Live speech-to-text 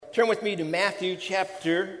turn with me to Matthew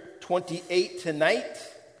chapter 28 tonight.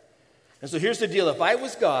 And so here's the deal. If I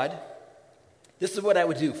was God, this is what I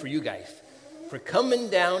would do for you guys. For coming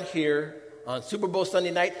down here on Super Bowl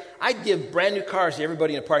Sunday night, I'd give brand new cars to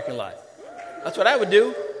everybody in the parking lot. That's what I would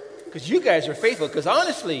do, because you guys are faithful. Because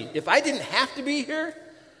honestly, if I didn't have to be here,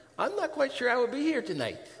 I'm not quite sure I would be here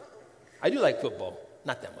tonight. I do like football.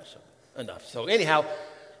 Not that much, enough. So anyhow,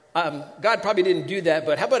 God probably didn't do that,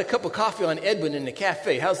 but how about a cup of coffee on Edwin in the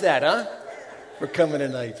cafe? How's that, huh? For coming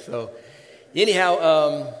tonight. So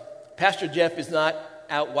anyhow, Pastor Jeff is not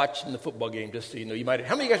out watching the football game, just so you know.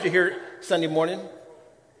 How many of you guys are here Sunday morning?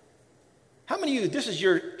 How many of you, this is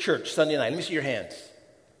your church Sunday night? Let me see your hands.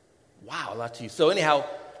 Wow, lots of you. So anyhow,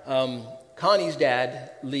 Connie's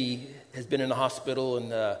dad, Lee, has been in the hospital,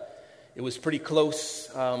 and it was pretty close.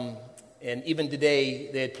 And even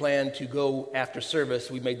today, they had planned to go after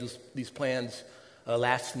service. We made these plans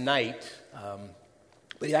last night.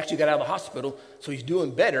 But he actually got out of the hospital, so he's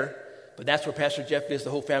doing better. But that's where Pastor Jeff is.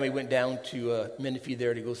 The whole family went down to Menifee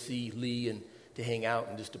there to go see Lee and to hang out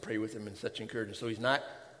and just to pray with him and such encouragement. So he's not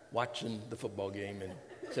watching the football game. And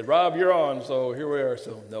said, Rob, you're on, so here we are.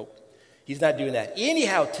 So nope, he's not doing that.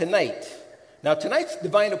 Anyhow, tonight's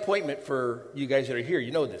divine appointment for you guys that are here.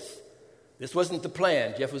 You know this. This wasn't the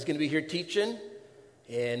plan. Jeff was going to be here teaching,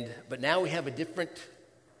 but now we have a different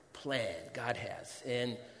plan God has.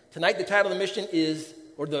 And tonight the title of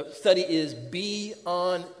the study is Be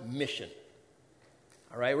on Mission.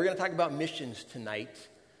 All right, we're going to talk about missions tonight.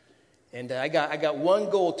 And I got one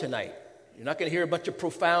goal tonight. You're not going to hear a bunch of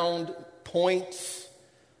profound points,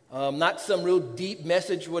 not some real deep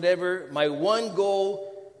message, whatever. My one goal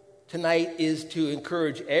tonight is to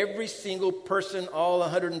encourage every single person, all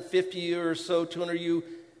 150 or so, 200 of you,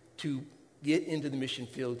 to get into the mission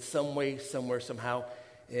field some way, somewhere, somehow.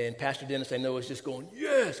 And Pastor Dennis, I know, is just going,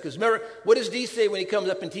 yes. Because remember, what does Dee say when he comes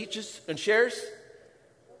up and teaches and shares?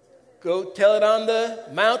 Go tell it on the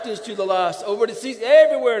mountains to the lost, over the seas,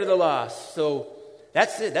 everywhere to the lost. So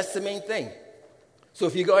that's it. That's the main thing. So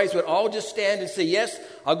if you guys would all just stand and say, yes,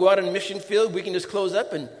 I'll go out on the mission field, we can just close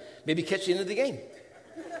up and maybe catch the end of the game.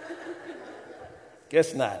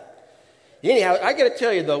 Guess not. Anyhow, I got to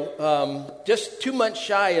tell you, though, just 2 months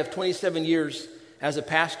shy of 27 years as a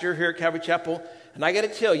pastor here at Calvary Chapel, and I got to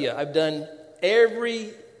tell you, I've done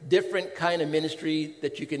every different kind of ministry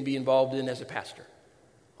that you can be involved in as a pastor.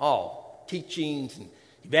 All teachings and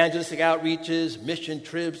evangelistic outreaches, mission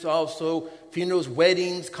trips, also funerals,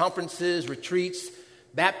 weddings, conferences, retreats,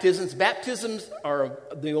 baptisms. Baptisms are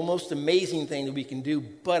the most amazing thing that we can do,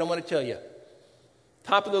 but I want to tell you,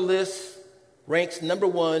 top of the list, ranks number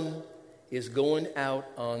one is going out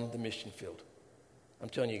on the mission field. I'm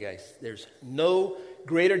telling you guys, there's no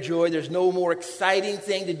greater joy. There's no more exciting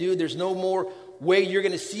thing to do. There's no more way you're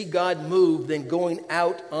going to see God move than going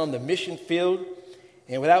out on the mission field.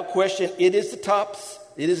 And without question, it is the tops.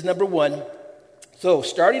 It is number one. So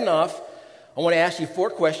starting off, I want to ask you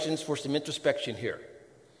 4 questions for some introspection here.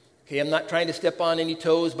 Okay, I'm not trying to step on any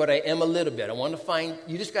toes, but I am a little bit. I want to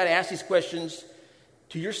you just got to ask these questions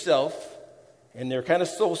to yourself. And they're kind of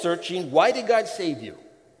soul-searching. Why did God save you?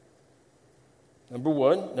 Number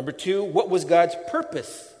 1. Number 2, what was God's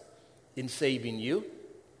purpose in saving you?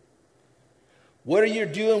 What are you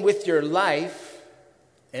doing with your life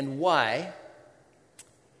and why?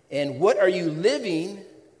 And what are you living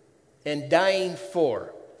and dying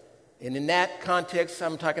for? And in that context,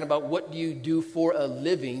 I'm talking about what do you do for a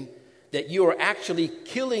living that you are actually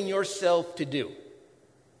killing yourself to do.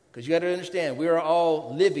 Because you got to understand, we are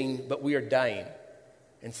all living, but we are dying.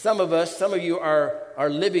 And some of you are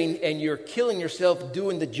living and you're killing yourself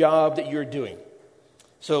doing the job that you're doing.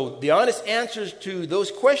 So the honest answers to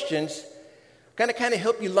those questions kind of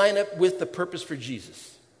help you line up with the purpose for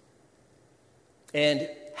Jesus. And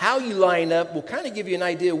how you line up will kind of give you an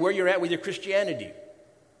idea where you're at with your Christianity.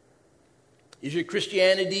 Is your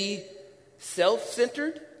Christianity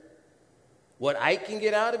self-centered? What I can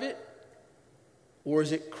get out of it? Or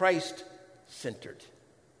is it Christ-centered?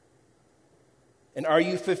 And are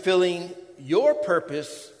you fulfilling your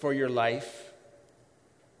purpose for your life?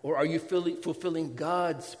 Or are you fulfilling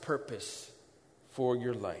God's purpose for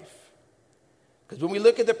your life? Because when we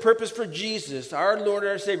look at the purpose for Jesus, our Lord,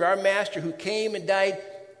 our Savior, our Master who came and died,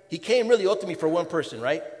 he came really ultimately for one person,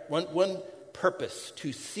 right? One purpose,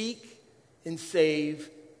 to seek and save,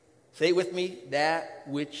 say it with me, that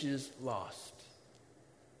which is lost.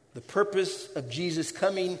 The purpose of Jesus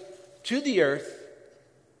coming to the earth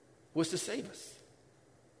was to save us.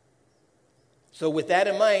 So with that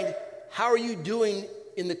in mind, how are you doing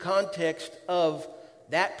in the context of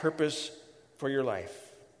that purpose for your life?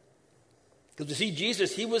 Because you see,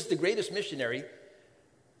 Jesus, he was the greatest missionary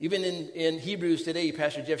Even in Hebrews today,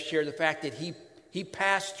 Pastor Jeff shared the fact that he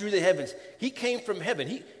passed through the heavens. He came from heaven.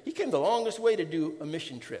 He came the longest way to do a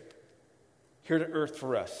mission trip here to earth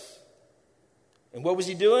for us. And what was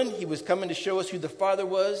he doing? He was coming to show us who the Father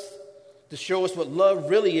was, to show us what love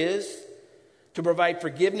really is, to provide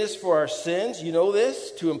forgiveness for our sins, you know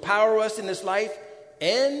this, to empower us in this life,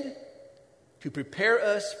 and to prepare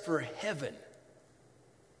us for heaven.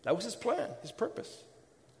 That was his plan, his purpose.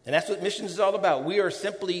 And that's what missions is all about. We are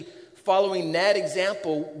simply following that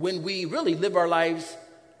example when we really live our lives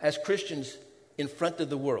as Christians in front of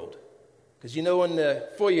the world. Because you know in the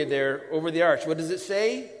foyer there, over the arch, what does it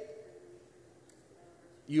say?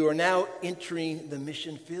 You are now entering the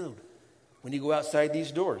mission field when you go outside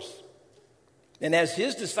these doors. And as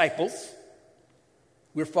his disciples,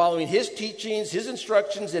 we're following his teachings, his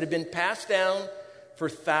instructions that have been passed down for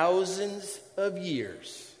thousands of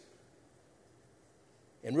years.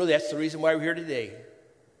 And really, that's the reason why we're here today.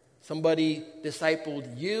 Somebody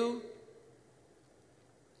discipled you,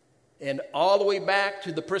 and all the way back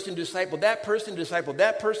to the person who discipled that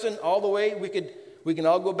person, all the way, we can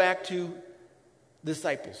all go back to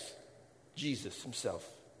disciples, Jesus himself.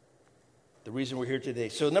 The reason we're here today.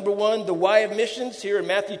 So number one, the why of missions here in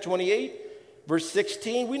Matthew 28, verse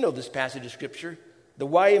 16. We know this passage of Scripture. The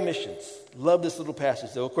why of missions. Love this little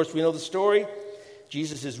passage, though. Of course, we know the story.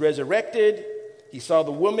 Jesus is resurrected. He saw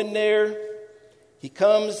the woman there. He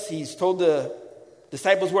comes. He's told the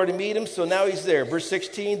disciples where to meet him, so now he's there. Verse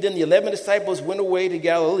 16, then the 11 disciples went away to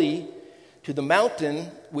Galilee, to the mountain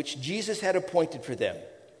which Jesus had appointed for them.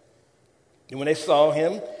 And when they saw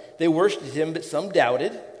him, they worshipped him, but some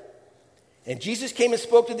doubted. And Jesus came and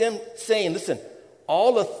spoke to them, saying, listen,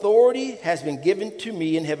 all authority has been given to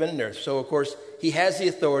me in heaven and earth. So, of course, he has the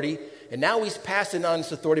authority, and now he's passing on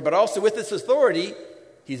this authority. But also with this authority,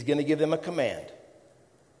 he's going to give them a command.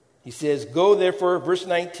 He says, go therefore, verse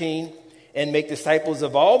 19, and make disciples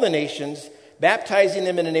of all the nations, baptizing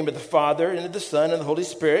them in the name of the Father, and of the Son, and the Holy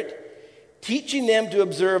Spirit, teaching them to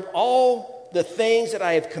observe all the things that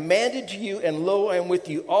I have commanded to you, and lo, I am with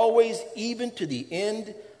you always, even to the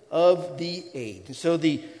end of the age. And so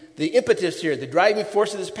the impetus here, the driving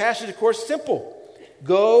force of this passage, of course, simple.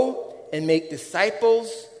 Go and make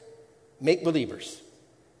disciples, make believers.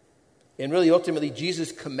 And really, ultimately,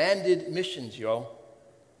 Jesus commanded missions, y'all.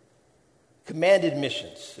 Commanded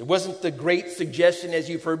missions. It wasn't the great suggestion as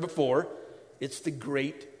you've heard before. It's the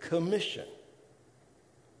Great Commission.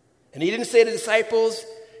 And he didn't say to the disciples,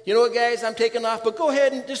 you know what, guys, I'm taking off, but go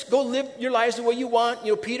ahead and just go live your lives the way you want.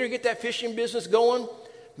 You know, Peter, get that fishing business going.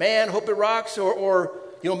 Man, hope it rocks. Or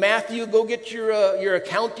you know, Matthew, go get your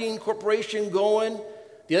accounting corporation going.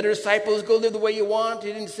 The other disciples, go live the way you want.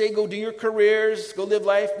 He didn't say go do your careers, go live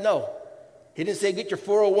life. No. He didn't say get your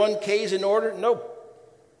 401ks in order. No.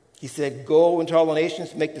 He said, go into all the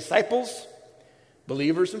nations, make disciples,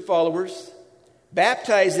 believers and followers,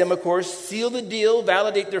 baptize them, of course, seal the deal,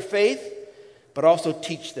 validate their faith, but also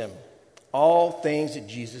teach them all things that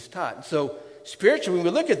Jesus taught. And so spiritually, when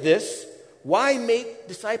we look at this, why make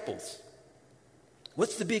disciples?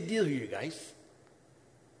 What's the big deal here, you guys?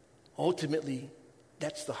 Ultimately,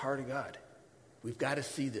 that's the heart of God. We've got to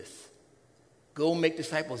see this. Go make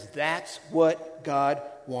disciples. That's what God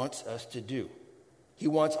wants us to do. He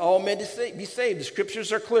wants all men to be saved. The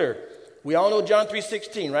scriptures are clear. We all know John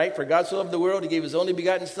 3:16, right? For God so loved the world, he gave his only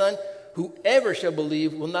begotten Son. Whoever shall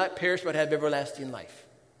believe will not perish but have everlasting life.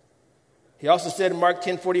 He also said in Mark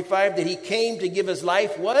 10:45 that he came to give us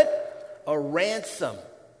life, what? A ransom.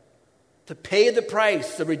 To pay the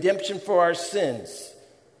price of redemption for our sins.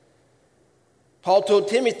 Paul told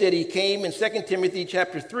Timothy that he came in 2 Timothy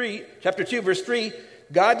chapter 2, verse 3.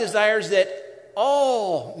 God desires that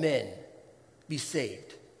all men be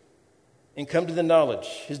saved and come to the knowledge.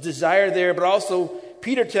 His desire there, but also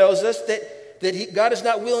Peter tells us that God is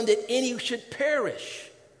not willing that any should perish,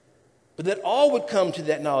 but that all would come to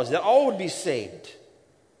that knowledge, that all would be saved.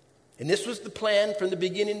 And this was the plan from the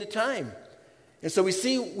beginning of time. And so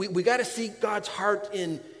we got to see God's heart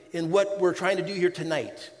in what we're trying to do here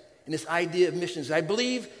tonight, in this idea of missions. I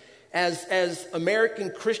believe as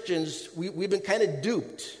American Christians, we've been kind of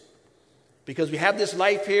duped because we have this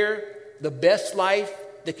life here, the best life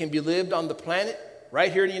that can be lived on the planet,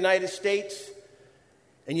 right here in the United States.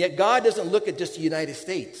 And yet God doesn't look at just the United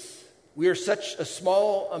States. We are such a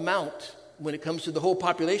small amount when it comes to the whole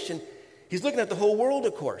population. He's looking at the whole world,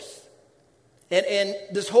 of course. And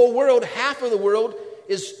this whole world, half of the world,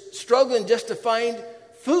 is struggling just to find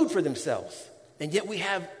food for themselves. And yet we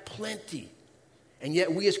have plenty. And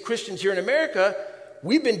yet we as Christians here in America,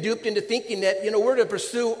 we've been duped into thinking that, we're to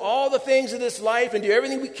pursue all the things of this life and do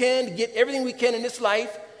everything we can to get everything we can in this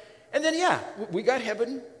life. And then, we got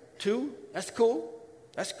heaven 2. That's cool.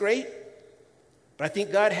 That's great. But I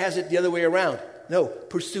think God has it the other way around. No,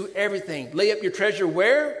 pursue everything. Lay up your treasure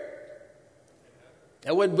where?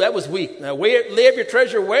 That was weak. Now, lay up your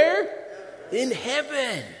treasure where? In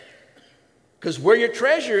heaven. Because where your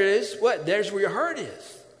treasure is, what? There's where your heart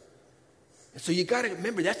is. And so you got to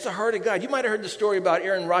remember, that's the heart of God. You might have heard the story about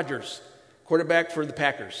Aaron Rodgers, quarterback for the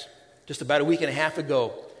Packers, just about a week and a half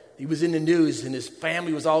ago. He was in the news, and his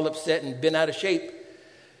family was all upset and bent out of shape.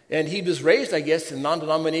 And he was raised, I guess, in a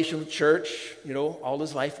non-denominational church, all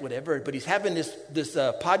his life, whatever. But he's having this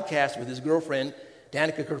podcast with his girlfriend,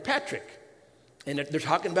 Danica Kirkpatrick. And they're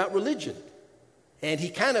talking about religion. And he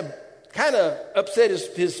kind of upset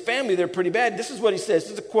his family there pretty bad. This is what he says.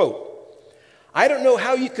 This is a quote. "I don't know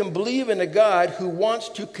how you can believe in a God who wants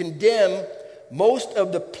to condemn most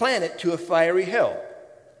of the planet to a fiery hell.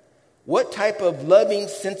 What type of loving,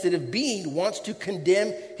 sensitive being wants to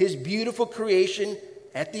condemn his beautiful creation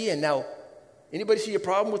at the end?" Now, anybody see a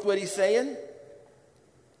problem with what he's saying?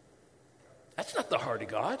 That's not the heart of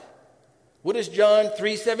God. What does John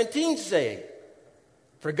 3:17 say?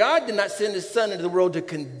 "For God did not send his Son into the world to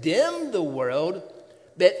condemn the world,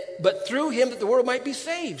 but through him that the world might be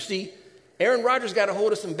saved." See, Aaron Rodgers got a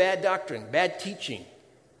hold of some bad doctrine, bad teaching.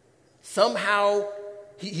 Somehow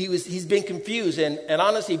he's been confused. And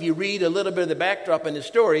honestly, if you read a little bit of the backdrop in the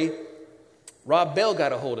story, Rob Bell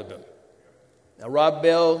got a hold of him. Now, Rob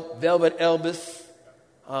Bell, Velvet Elvis,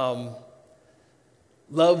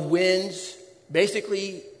 Love Wins.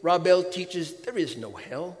 Basically, Rob Bell teaches there is no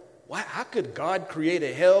hell. How could God create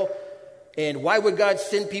a hell? And why would God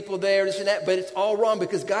send people there, this and that? But it's all wrong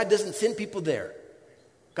because God doesn't send people there.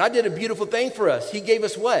 God did a beautiful thing for us. He gave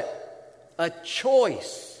us what? A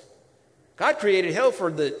choice. God created hell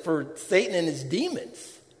for Satan and his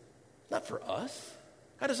demons, not for us.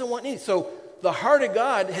 God doesn't want any. So the heart of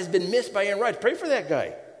God has been missed by Aaron Rodgers. Pray for that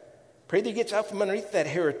guy. Pray that he gets out from underneath that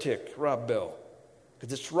heretic, Rob Bell,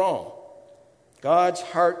 because it's wrong. God's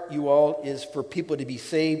heart, you all, is for people to be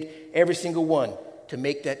saved, every single one, to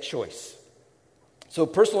make that choice. So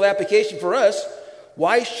personal application for us,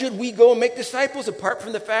 why should we go and make disciples apart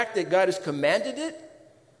from the fact that God has commanded it?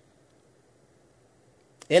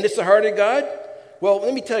 And it's the heart of God? Well,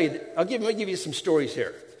 let me tell you, let me give you some stories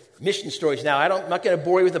here. Mission stories. Now, I'm not going to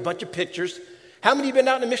bore you with a bunch of pictures. How many of you have been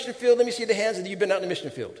out in the mission field? Let me see the hands of you been out in the mission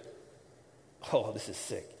field. Oh, this is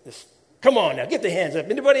sick. Come on now, get the hands up.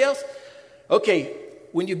 Anybody else? Okay,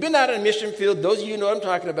 when you've been out in a mission field, those of you know what I'm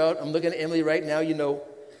talking about. I'm looking at Emily right now, you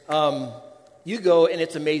go and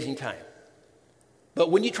it's an amazing time.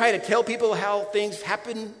 But when you try to tell people how things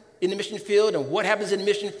happen in the mission field and what happens in the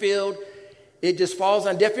mission field, it just falls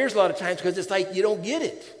on deaf ears a lot of times because it's like you don't get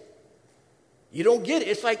it. You don't get it.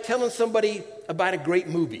 It's like telling somebody about a great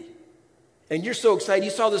movie. And you're so excited.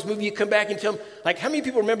 You saw this movie, you come back and tell them, like, how many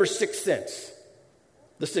people remember Sixth Sense?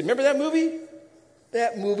 Listen, remember that movie?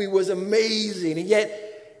 That movie was amazing. And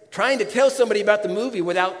yet, trying to tell somebody about the movie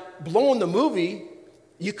without blowing the movie,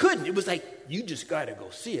 you couldn't. It was like, you just got to go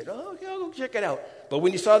see it. Oh, okay, I'll go check it out. But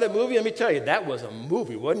when you saw that movie, let me tell you, that was a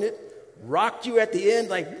movie, wasn't it? Rocked you at the end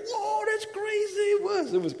like, whoa, that's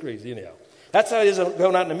crazy. It was crazy anyhow. That's how it is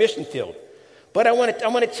going out in the mission field. But I want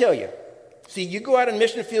to tell you, see, you go out in the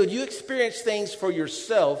mission field, you experience things for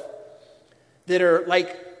yourself that are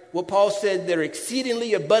like what Paul said, that are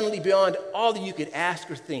exceedingly abundantly beyond all that you could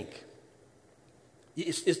ask or think.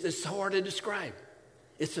 It's hard to describe.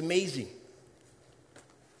 It's amazing.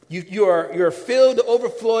 You're filled to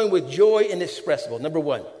overflowing with joy inexpressible. Number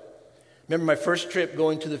one, remember my first trip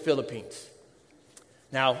going to the Philippines.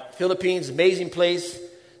 Now, Philippines, amazing place.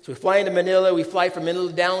 So we fly into Manila. We fly from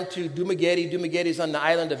Manila down to Dumaguete. Dumaguete is on the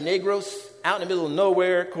island of Negros, out in the middle of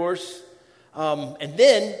nowhere, of course. And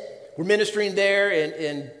then we're ministering there,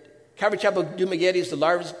 and Calvary Chapel Dumaguete is the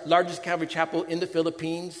largest Calvary Chapel in the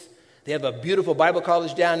Philippines. They have a beautiful Bible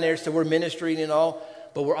college down there, so we're ministering and all.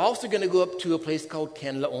 But we're also going to go up to a place called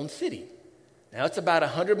Canlaon City. Now, it's about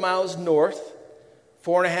 100 miles north,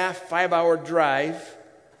 4.5, 5-hour drive.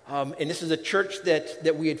 And this is a church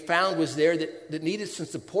that we had found was there that needed some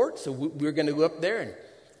support. So we were going to go up there and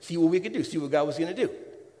see what we could do, see what God was going to do.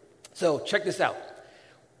 So check this out.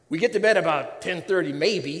 We get to bed about 10:30,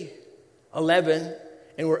 maybe 11,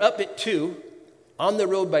 and we're up at 2, on the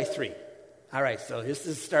road by 3. All right, so this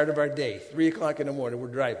is the start of our day. 3 o'clock in the morning, we're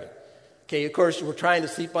driving. Okay, of course, we're trying to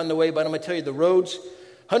sleep on the way, but I'm going to tell you the roads,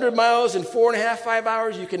 100 miles in 4.5, 5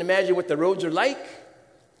 hours. You can imagine what the roads are like.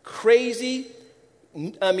 Crazy.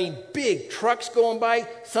 I mean, big trucks going by,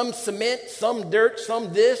 some cement, some dirt,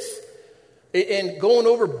 some this, and going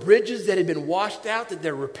over bridges that had been washed out that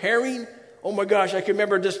they're repairing. Oh my gosh, I can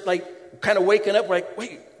remember just like kind of waking up like,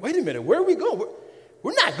 wait a minute, where are we going?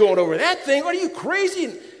 We're not going over that thing. Are you crazy?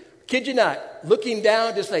 And, kid you not, looking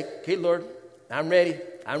down, just like, okay, Lord, I'm ready.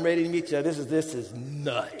 I'm ready to meet you. This is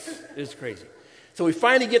nuts. It's crazy. So we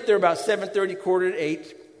finally get there about 7:30,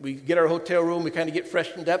 7:45. We get our hotel room. We kind of get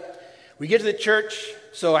freshened up. We get to the church.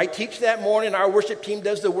 So I teach that morning. Our worship team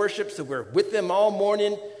does the worship. So we're with them all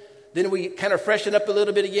morning. Then we kind of freshen up a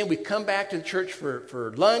little bit again. We come back to the church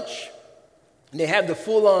for lunch. And they have the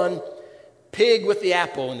full-on pig with the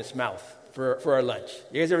apple in its mouth for our lunch.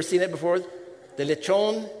 You guys ever seen that before? The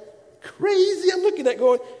lechon? Crazy. I'm looking at it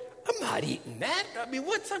going, I'm not eating that. I mean,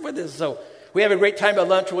 what's up with this? So we have a great time at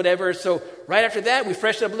lunch or whatever. So right after that, we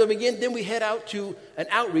freshen up a little bit again. Then we head out to an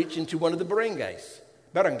outreach into one of the barangays.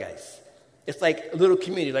 It's like a little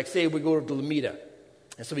community. Like say we go to Lamita.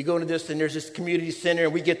 And so we go into this, and there's this community center,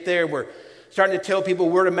 and we get there, and we're starting to tell people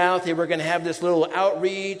word of mouth, hey, we're going to have this little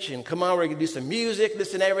outreach, and come on, we're going to do some music,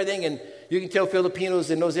 this and everything. And you can tell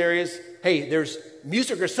Filipinos in those areas, hey, there's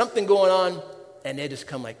music or something going on, and they just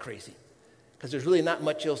come like crazy. Because there's really not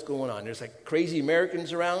much else going on. There's like crazy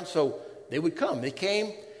Americans around, so they would come. They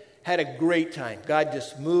came, had a great time. God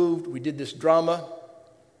just moved. We did this drama,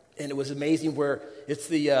 and it was amazing where it's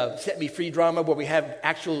the Set Me Free drama where we have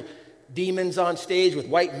actual demons on stage with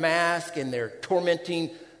white masks, and they're tormenting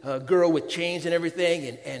a girl with chains and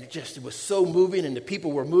everything, and it was so moving, and the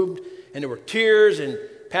people were moved, and there were tears, and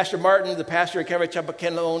Pastor Martin, the pastor at Calvary Chapel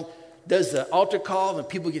Kenlon, does the altar call, and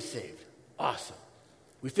people get saved. Awesome.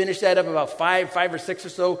 We finish that up about 5 or 6 or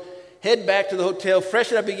so, head back to the hotel,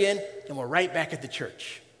 freshen up again, and we're right back at the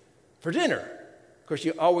church for dinner. Of course,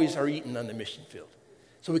 you always are eating on the mission field.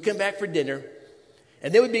 So we come back for dinner,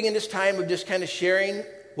 and then we begin this time of just kind of sharing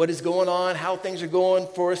what is going on, how things are going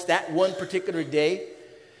for us that one particular day.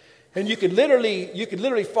 And you could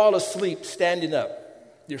literally fall asleep standing up.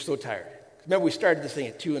 You're so tired. Remember, we started this thing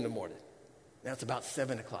at 2 a.m. Now it's about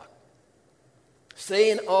 7 o'clock.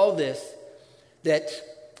 Saying all this, that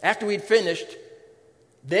after we'd finished,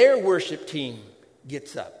 their worship team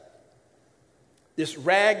gets up. This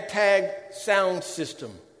ragtag sound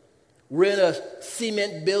system. We're in a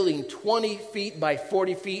cement building 20 feet by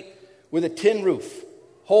 40 feet with a tin roof.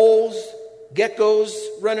 Holes, geckos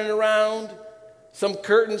running around, some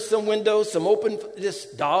curtains, some windows, some open,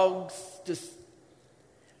 just dogs,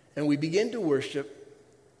 and we begin to worship.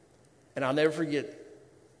 And I'll never forget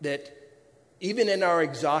that even in our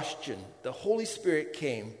exhaustion, the Holy Spirit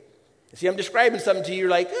came. See, I'm describing something to you, you're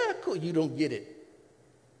like, cool, you don't get it.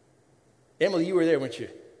 Emily, you were there, weren't you?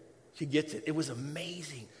 She gets it. It was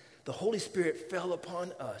amazing. The Holy Spirit fell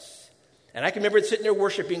upon us. And I can remember sitting there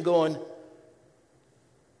worshiping going,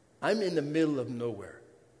 I'm in the middle of nowhere.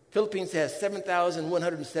 Philippines has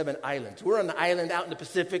 7,107 islands. We're on the island out in the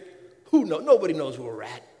Pacific. Who knows? Nobody knows where we're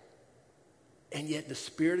at. And yet the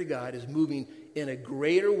Spirit of God is moving in a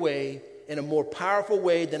greater way, in a more powerful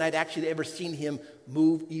way than I'd actually ever seen him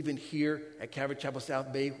move even here at Calvary Chapel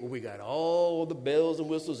South Bay, where we got all the bells and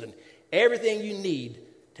whistles and everything you need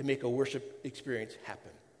to make a worship experience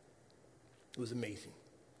happen. It was amazing.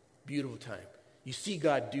 Beautiful time. You see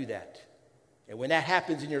God do that. And when that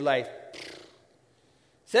happens in your life,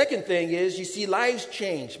 second thing is you see lives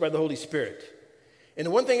changed by the Holy Spirit. And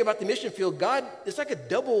the one thing about the mission field, God, it's like a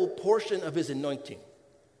double portion of his anointing.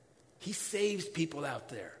 He saves people out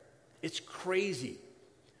there. It's crazy.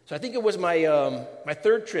 So I think it was my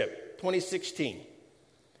third trip, 2016.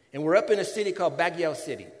 And we're up in a city called Baguio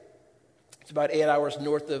City. It's about 8 hours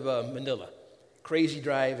north of Manila. Crazy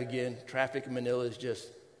drive again. Traffic in Manila is just,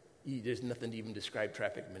 there's nothing to even describe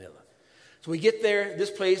traffic in Manila. So we get there. This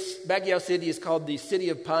place, Baguio City, is called the City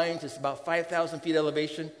of Pines. It's about 5,000 feet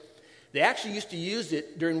elevation. They actually used to use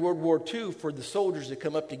it during World War II for the soldiers to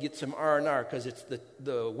come up to get some R&R because it's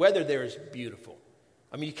the weather there is beautiful.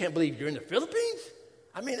 I mean, you can't believe you're in the Philippines.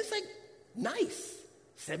 I mean, it's like nice.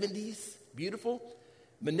 70s, beautiful.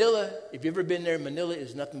 Manila, if you've ever been there, Manila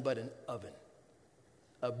is nothing but an oven,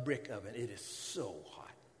 a brick oven. It is so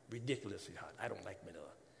hot, ridiculously hot. I don't like Manila.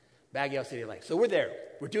 Baguio City I like. So we're there.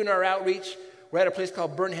 We're doing our outreach. We're at a place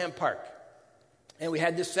called Burnham Park. And we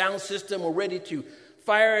had this sound system. We're ready to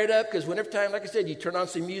fire it up because whenever time, like I said, you turn on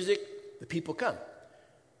some music, the people come.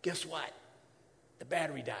 Guess what? The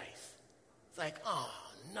battery dies. It's like, oh,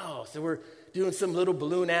 no. So we're doing some little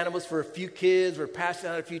balloon animals for a few kids. We're passing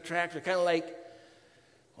out a few tracks. We're kind of like,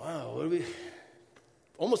 wow, what are we?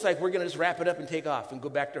 Almost like we're going to just wrap it up and take off and go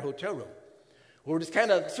back to our hotel room. We're just kind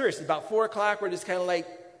of, seriously, about 4 o'clock, we're just kind of like,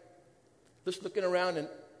 just looking around, and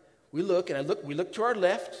we look to our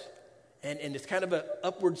left, and it's kind of an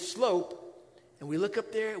upward slope, and we look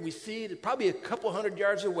up there, and we see probably a couple hundred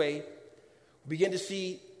yards away, we begin to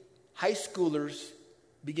see high schoolers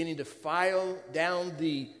beginning to file down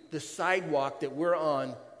the sidewalk that we're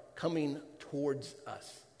on, coming towards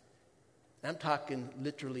us. I'm talking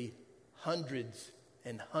literally hundreds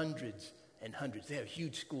and hundreds and hundreds. They have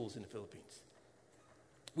huge schools in the Philippines.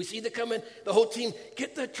 We see them coming, the whole team,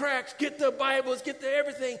 get the tracts, get the Bibles, get the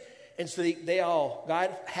everything. And so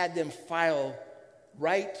God had them file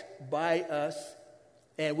right by us.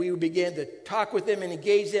 And we began to talk with them and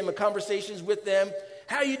engage them in conversations with them.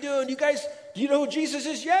 How you doing? You guys, do you know who Jesus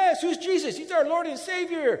is? Yes. Who's Jesus? He's our Lord and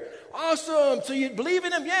Savior. Awesome. So you believe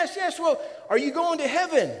in him? Yes, yes. Well, are you going to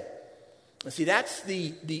heaven? And see, that's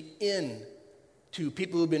the in to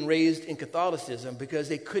people who've been raised in Catholicism, because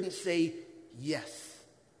they couldn't say yes.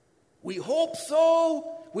 We hope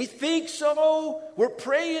so. We think so. We're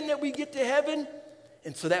praying that we get to heaven.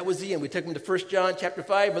 And so that was the end. We took them to 1 John chapter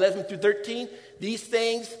 5, 11 through 13. These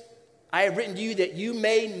things I have written to you that you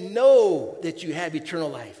may know that you have eternal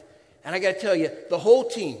life. And I got to tell you, the whole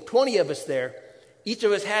team, 20 of us there, each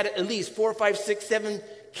of us had at least 4, 5, 6, 7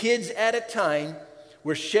 kids at a time.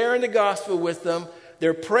 We're sharing the gospel with them.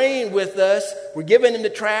 They're praying with us. We're giving them the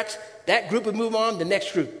tracts. That group would move on. The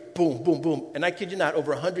next group, boom, boom, boom. And I kid you not,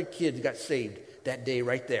 over 100 kids got saved that day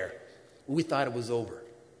right there. We thought it was over.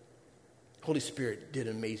 Holy Spirit did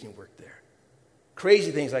amazing work there. Crazy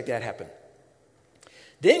things like that happen.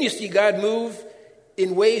 Then you see God move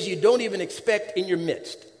in ways you don't even expect in your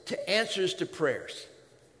midst, to answers to prayers.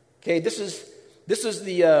 Okay, this is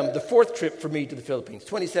the fourth trip for me to the Philippines,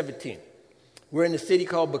 2017. We're in a city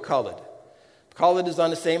called Bacolod. Bacolod is on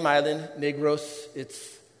the same island, Negros.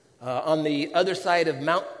 It's on the other side of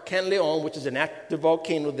Mount Canleon, which is an active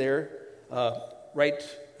volcano there, right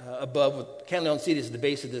above. Canleon City is the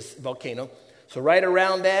base of this volcano. So right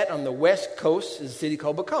around that, on the west coast, is a city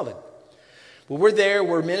called Bacolod. Well, we're there.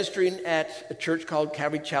 We're ministering at a church called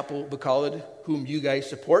Calvary Chapel Bacolod, whom you guys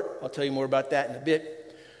support. I'll tell you more about that in a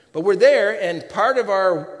bit. But we're there, and part of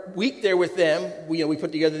our week there with them, we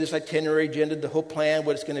put together this itinerary agenda, the whole plan,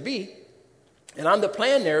 what it's going to be. And on the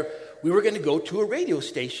plan there, we were going to go to a radio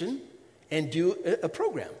station and do a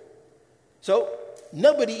program. So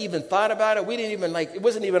nobody even thought about it. We didn't even it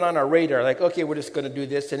wasn't even on our radar. Like, okay, we're just going to do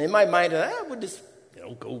this. And in my mind, we'll just,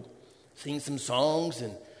 go sing some songs,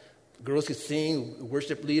 and girls could sing,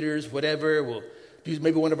 worship leaders, whatever. We'll do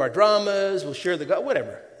maybe one of our dramas. We'll share the God,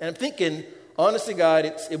 whatever. And I'm thinking, honestly, God,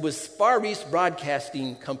 it was Far East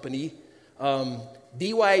Broadcasting Company,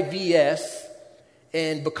 DYVS,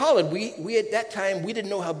 and Bacolod. We at that time, we didn't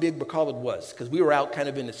know how big Bacolod was, because we were out kind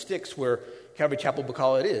of in the sticks where Calvary Chapel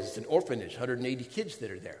Bacolod is. It's an orphanage, 180 kids that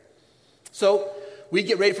are there. So we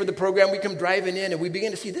get ready for the program. We come driving in, and we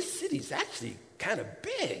begin to see this city's actually kind of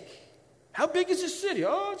big. How big is this city?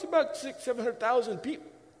 Oh, it's about 700,000 people.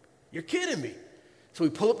 You're kidding me. So we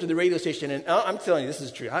pull up to the radio station, and I'm telling you, this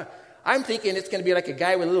is true. I'm thinking it's going to be like a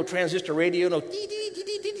guy with a little transistor radio,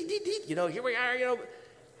 here we are,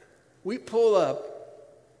 We pull up,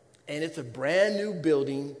 and it's a brand new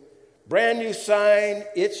building, brand new sign.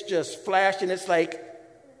 It's just flashing. It's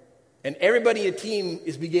and everybody in the team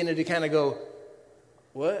is beginning to kind of go,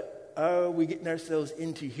 what are we getting ourselves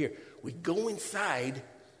into here? We go inside,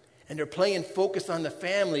 and they're playing Focus on the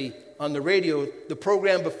Family on the radio, the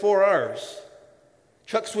program before ours.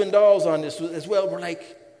 Chuck Swindoll's on this as well. We're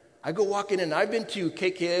I go walking in. I've been to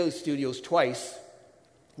KKO studios twice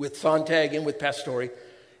with Sontag and with Pastore,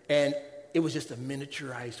 and it was just a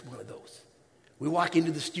miniaturized one of those. We walk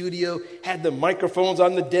into the studio, had the microphones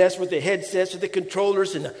on the desk with the headsets with the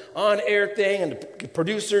controllers and the on-air thing and the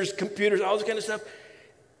producers, computers, all this kind of stuff.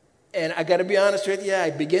 And I got to be honest with you,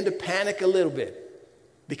 I began to panic a little bit,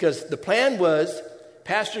 because the plan was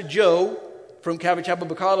Pastor Joe from Calvary Chapel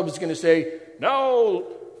Bacolod was going to say, now,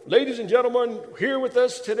 ladies and gentlemen, here with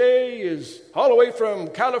us today is all the way from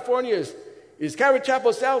California is Calvary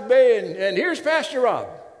Chapel South Bay, and here's Pastor Rob.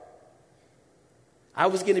 I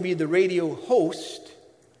was going to be the radio host,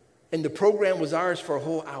 and the program was ours for a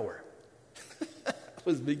whole hour. I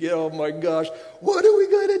was beginning, oh my gosh, what are we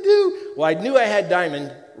going to do? Well, I knew I had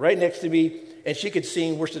Diamond right next to me, and she could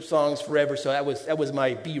sing worship songs forever, so that was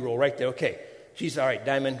my B-roll right there. Okay, she's all right,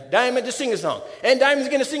 Diamond, just sing a song. And Diamond's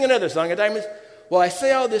going to sing another song, and Diamond's... Well, I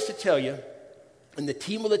say all this to tell you, and the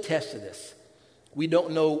team will attest to this, we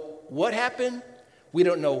don't know what happened. We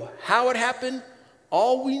don't know how it happened.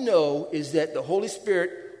 All we know is that the Holy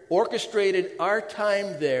Spirit orchestrated our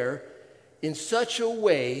time there in such a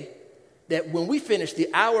way that when we finished, the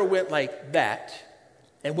hour went like that.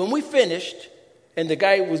 And when we finished, and the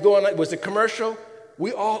guy was a commercial,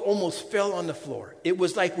 we all almost fell on the floor. It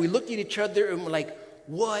was like we looked at each other and were like,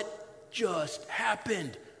 what just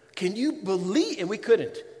happened? Can you believe? And we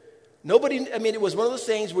couldn't. It was one of those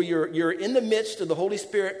things where you're in the midst of the Holy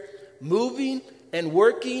Spirit moving and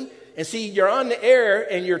working. And see, you're on the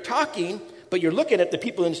air and you're talking, but you're looking at the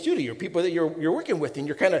people in the studio, people that you're working with, and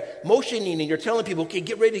you're kind of motioning and you're telling people, okay,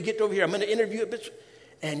 get ready to get over here. I'm going to interview a bitch.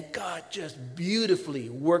 And God just beautifully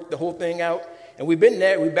worked the whole thing out. And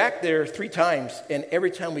we're back there 3 times, and every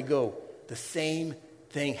time we go, the same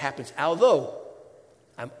thing happens. Although,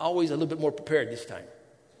 I'm always a little bit more prepared this time.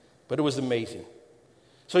 But it was amazing.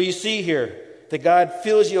 So you see here that God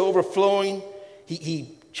fills you overflowing. He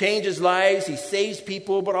changes lives. He saves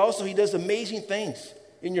people. But also he does amazing things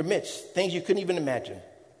in your midst. Things you couldn't even imagine.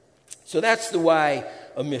 So that's the why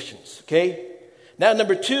of missions. Okay? Now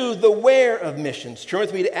number 2, the where of missions. Turn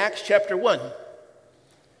with me to Acts chapter 1.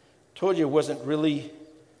 Told you it wasn't really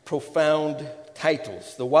profound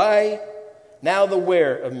titles. The why, now the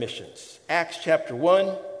where of missions. Acts chapter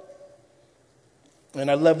 1. And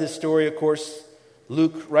I love this story, of course.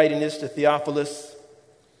 Luke writing this to Theophilus,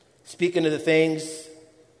 speaking of the things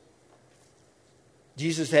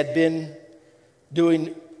Jesus had been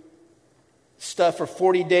doing stuff for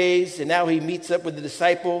 40 days, and now he meets up with the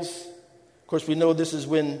disciples. Of course, we know this is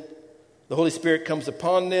when the Holy Spirit comes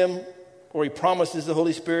upon them, or he promises the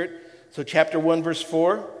Holy Spirit. So chapter 1, verse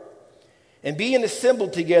 4. And being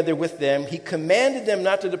assembled together with them, he commanded them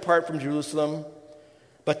not to depart from Jerusalem,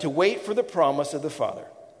 but to wait for the promise of the Father,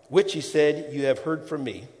 which he said, you have heard from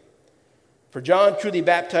me. For John truly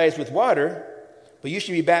baptized with water, but you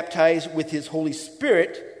should be baptized with his Holy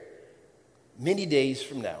Spirit many days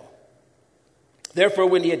from now. Therefore,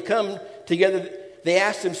 when he had come together, they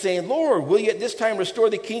asked him, saying, Lord, will you at this time restore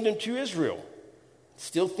the kingdom to Israel?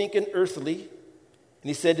 Still thinking earthly. And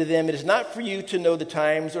he said to them, it is not for you to know the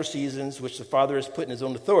times or seasons which the Father has put in his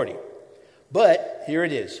own authority. But, here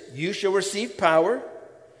it is, you shall receive power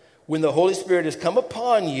when the Holy Spirit has come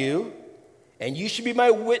upon you, and you shall be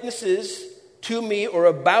my witnesses to me or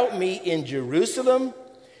about me in Jerusalem,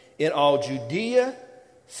 in all Judea,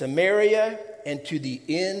 Samaria, and to the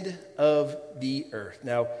end of the earth.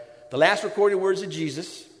 Now, the last recorded words of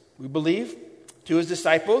Jesus, we believe, to his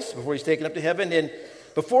disciples before he's taken up to heaven. And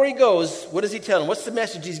before he goes, what does he tell them? What's the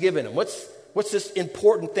message he's giving them? What's this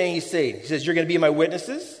important thing he's saying? He says, you're going to be my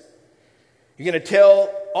witnesses. You're going to tell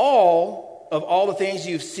all the things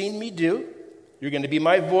you've seen me do. You're going to be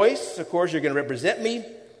my voice. Of course, you're going to represent me.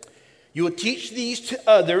 You will teach these to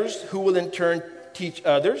others, who will in turn teach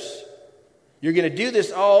others. You're going to do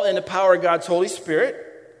this all in the power of God's Holy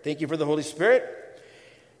Spirit. Thank you for the Holy Spirit.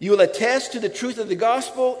 You will attest to the truth of the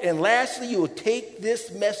gospel. And lastly, you will take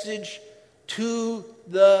this message to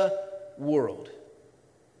the world.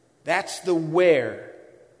 That's the where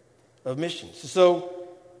of missions. So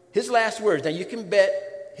his last words, now you can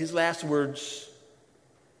bet his last words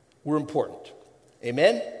were important.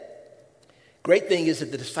 Amen? Great thing is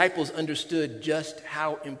that the disciples understood just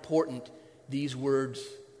how important these words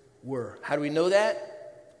were. How do we know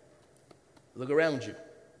that? Look around you.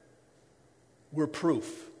 We're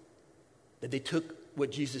proof that they took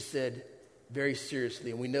what Jesus said very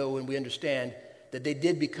seriously. And we know and we understand that they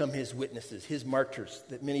did become his witnesses, his martyrs,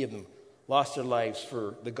 that many of them lost their lives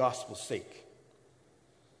for the gospel's sake.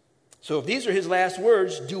 So if these are his last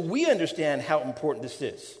words, do we understand how important this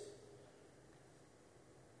is?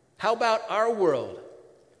 How about our world?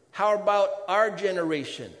 How about our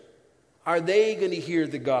generation? Are they going to hear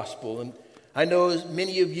the gospel? And I know as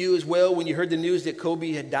many of you as well, when you heard the news that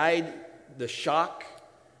Kobe had died, the shock,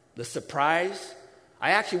 the surprise.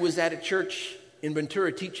 I actually was at a church in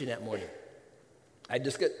Ventura teaching that morning. I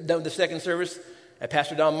just got done with the second service at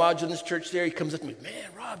Pastor Don Modulin's church there. He comes up to me, man,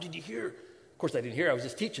 Rob, did you hear? Of course, I didn't hear. I was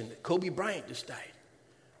just teaching that Kobe Bryant just died.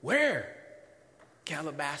 Where?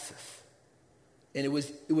 Calabasas. And it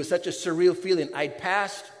was such a surreal feeling. I'd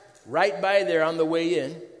passed right by there on the way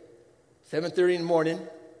in, 7:30 in the morning.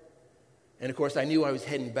 And, of course, I knew I was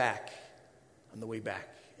heading back on the way back.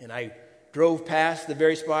 And I drove past the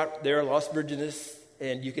very spot there, Las Virgenes,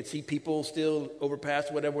 and you could see people still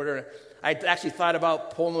overpass, whatever. I actually thought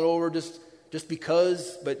about pulling over just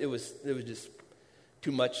because, but it was just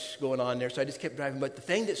too much going on there. So I just kept driving. But the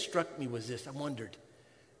thing that struck me was this. I wondered,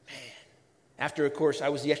 man, after, of course, I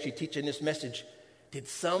was actually teaching this message, did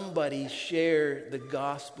somebody share the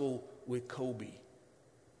gospel with Kobe?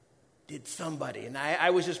 Did somebody? And I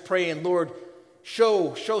was just praying, Lord,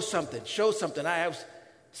 show something.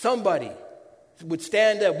 Somebody would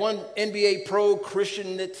stand up. One NBA pro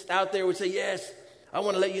Christian that's out there would say, yes, I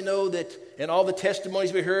want to let you know that, and all the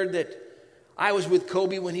testimonies we heard, that I was with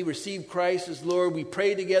Kobe when he received Christ as Lord. We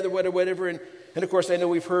prayed together, whatever. And of course, I know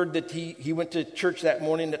we've heard that he went to church that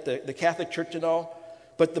morning at the Catholic church and all.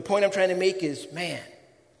 But the point I'm trying to make is, man,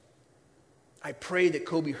 I pray that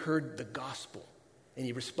Kobe heard the gospel and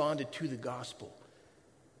he responded to the gospel.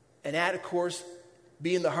 And that, of course,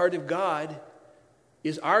 being the heart of God,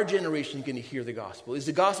 is our generation going to hear the gospel? Is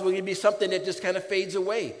the gospel going to be something that just kind of fades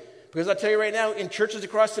away? Because I'll tell you right now, in churches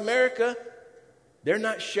across America, they're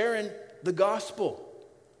not sharing the gospel.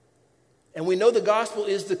 And we know the gospel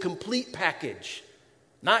is the complete package.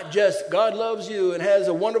 Not just God loves you and has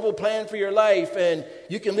a wonderful plan for your life and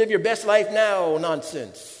you can live your best life now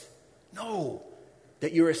nonsense. No,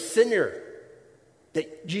 that you're a sinner.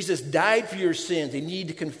 That Jesus died for your sins. You need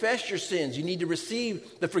to confess your sins. You need to receive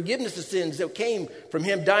the forgiveness of sins that came from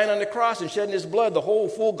him dying on the cross and shedding his blood, the whole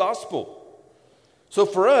full gospel. So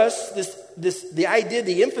for us, the idea,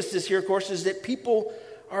 the emphasis here, of course, is that people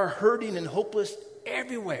are hurting and hopeless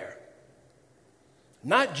everywhere.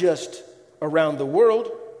 Not just around the world.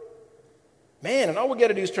 Man, and all we got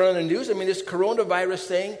to do is turn on the news. I mean, this coronavirus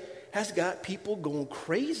thing has got people going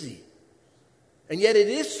crazy. And yet it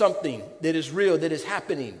is something that is real, that is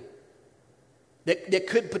happening, that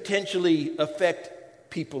could potentially affect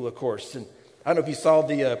people, of course. And I don't know if you saw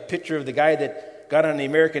the picture of the guy that got on the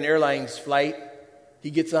American Airlines flight.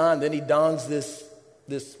 He gets on, then he dons this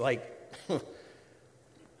like,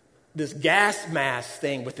 this gas mask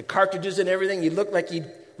thing with the cartridges and everything. He looked like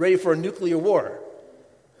he'd ready for a nuclear war.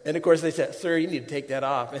 And of course they said, "Sir, you need to take that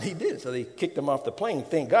off." And he did. So they kicked him off the plane.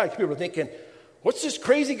 Thank God. People were thinking, what's this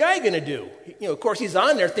crazy guy going to do? You know, of course, he's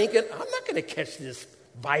on there thinking, I'm not going to catch this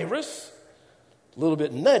virus. A little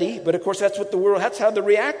bit nutty, but of course, that's how they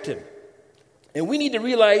reacted. And we need to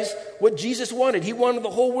realize what Jesus wanted. He wanted the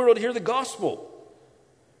whole world to hear the gospel.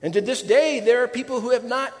 And to this day, there are people who have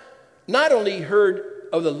not only heard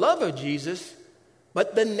of the love of Jesus,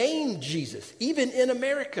 but the name Jesus, even in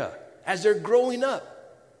America, as they're growing up.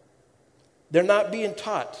 They're not being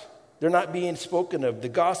taught. They're not being spoken of. The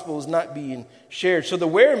gospel is not being shared. So the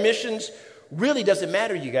where missions really doesn't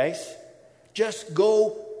matter, you guys. Just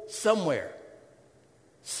go somewhere.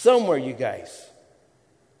 Somewhere, you guys.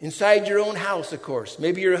 Inside your own house, of course.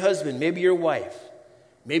 Maybe your husband, maybe your wife,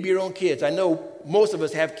 maybe your own kids. I know most of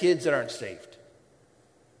us have kids that aren't saved.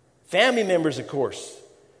 Family members, of course.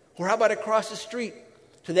 Or how about across the street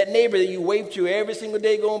to that neighbor that you wave to every single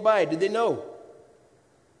day going by? Did they know?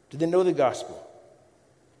 Did they know the gospel?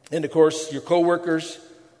 And, of course, your coworkers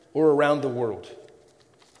or around the world.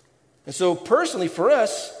 And so, personally, for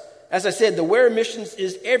us, as I said, the where missions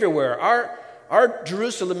is everywhere. Our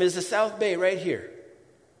Jerusalem is the South Bay right here.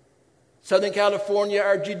 Southern California,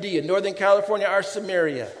 our Judea. Northern California, our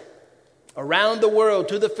Samaria. Around the world,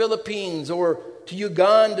 to the Philippines or to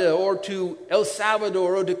Uganda or to El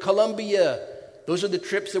Salvador or to Colombia. Those are the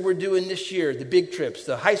trips that we're doing this year, the big trips.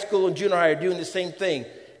 The high school and junior high are doing the same thing.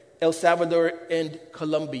 El Salvador and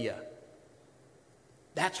Colombia.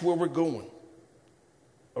 That's where we're going.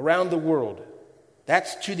 Around the world.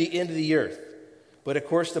 That's to the end of the earth. But of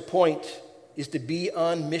course the point is to be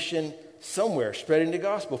on mission somewhere, spreading the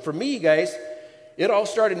gospel. For me, guys, it all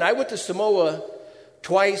started, and I went to Samoa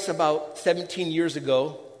twice about 17 years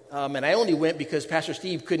ago. And I only went because Pastor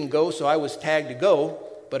Steve couldn't go, so I was tagged to go.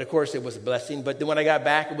 But of course it was a blessing. But then when I got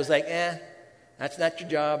back, it was like, that's not your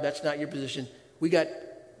job. That's not your position. We got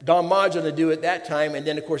Don Majan to do it that time, and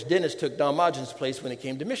then, of course, Dennis took Don Majan's place when it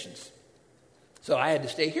came to missions. So I had to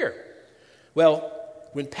stay here. Well,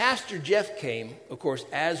 when Pastor Jeff came, of course,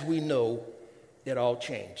 as we know, it all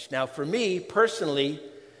changed. Now, for me, personally,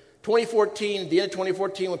 2014, the end of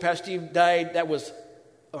 2014, when Pastor Steve died, that was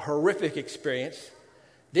a horrific experience.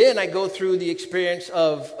 Then I go through the experience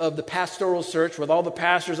of the pastoral search with all the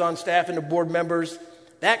pastors on staff and the board members.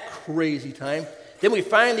 That crazy time. Then we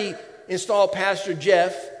finally installed Pastor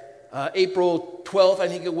Jeff, April 12th, I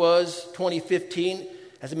think it was, 2015.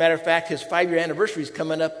 As a matter of fact, his 5-year anniversary is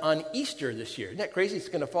coming up on Easter this year. Isn't that crazy? It's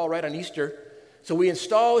going to fall right on Easter. So we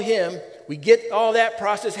install him. We get all that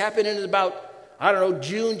process happening in about,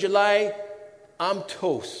 June, July. I'm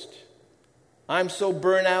toast. I'm so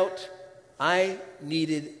burnt out. I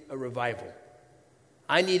needed a revival.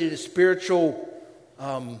 I needed a spiritual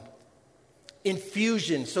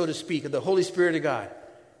infusion, so to speak, of the Holy Spirit of God.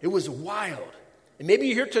 It was wild. And maybe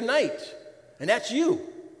you're here tonight, and that's you.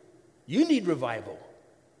 You need revival.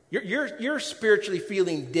 You're spiritually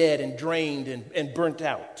feeling dead and drained and burnt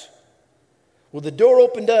out. Well, the door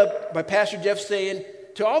opened up by Pastor Jeff saying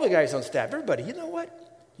to all the guys on staff, everybody, you know what?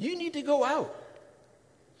 You need to go out.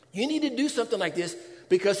 You need to do something like this,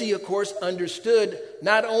 because he, of course, understood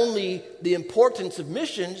not only the importance of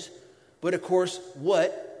missions, but, of course,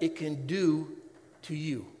 what it can do to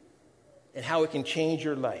you and how it can change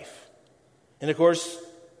your life. And, of course,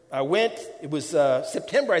 I went. It was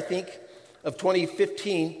September, I think, of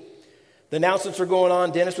 2015. The announcements were going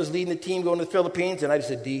on. Dennis was leading the team going to the Philippines. And I just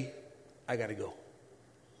said, D, I got to go.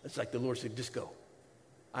 It's like the Lord said, just go.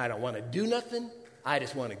 I don't want to do nothing. I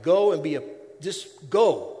just want to go and just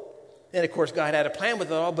go. And of course, God had a plan with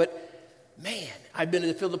it all. But man, I've been to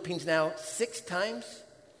the Philippines now 6 times.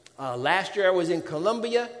 Last year I was in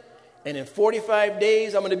Colombia. And in 45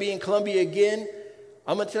 days, I'm going to be in Colombia again.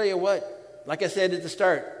 I'm going to tell you what, like I said at the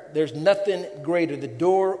start, there's nothing greater. The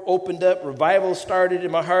door opened up, revival started in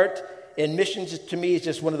my heart, and missions to me is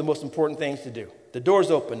just one of the most important things to do. The door's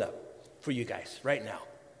open up for you guys right now.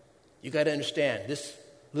 You got to understand this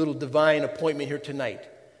little divine appointment here tonight.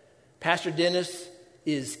 Pastor Dennis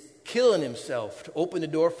is killing himself to open the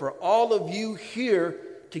door for all of you here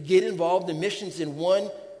to get involved in missions in one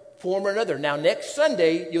form or another. Now, next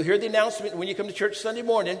Sunday, you'll hear the announcement when you come to church Sunday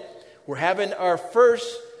morning. We're having our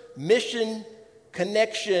first mission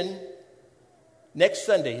connection next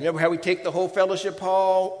Sunday. Remember how we take the whole fellowship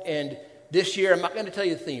hall? And this year, I'm not going to tell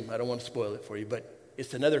you the theme. I don't want to spoil it for you, but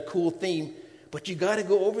it's another cool theme. But you got to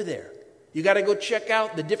go over there. You got to go check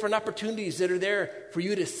out the different opportunities that are there for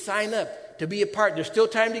you to sign up, to be a part. There's still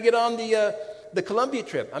time to get on the Colombia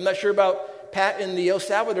trip. I'm not sure about Pat and the El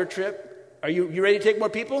Salvador trip. Are you ready to take more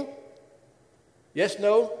people? Yes,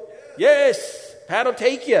 no? Yes. Pat will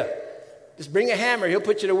take you. Just bring a hammer. He'll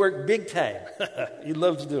put you to work big time. He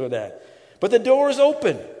loves doing that. But the door is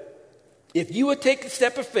open. If you would take a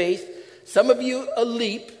step of faith, some of you a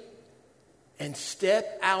leap, and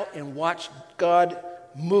step out and watch God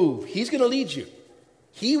move. He's going to lead you.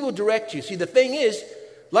 He will direct you. See, the thing is,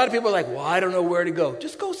 a lot of people are like, well, I don't know where to go.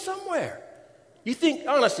 Just go somewhere. You think,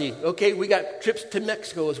 honestly, okay, we got trips to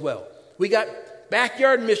Mexico as well. We got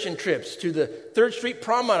backyard mission trips to the 3rd Street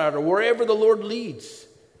Promenade or wherever the Lord leads.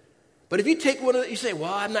 But if you take one of you say,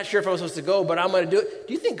 well, I'm not sure if I was supposed to go, but I'm going to do it.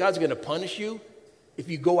 Do you think God's going to punish you if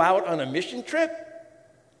you go out on a mission trip?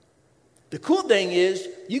 The cool thing is,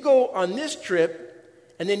 you go on this trip,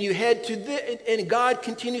 and then you head to and God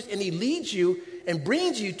continues, and He leads you and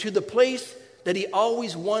brings you to the place that He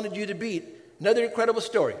always wanted you to be. Another incredible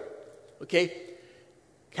story. Okay?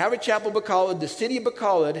 Calvary Chapel Bacolod, the city of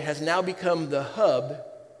Bacolod, has now become the hub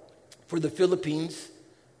for the Philippines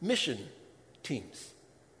mission teams.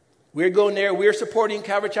 We're going there. We're supporting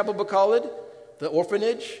Calvary Chapel Bacolod, the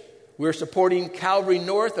orphanage. We're supporting Calvary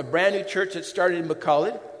North, a brand new church that started in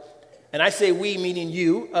Bacolod. And I say we, meaning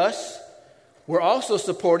you, us. We're also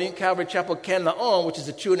supporting Calvary Chapel Canlaon, which is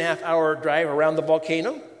a 2.5-hour drive around the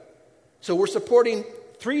volcano. So we're supporting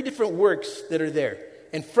 3 different works that are there.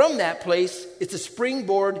 And from that place, it's a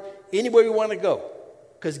springboard anywhere we want to go.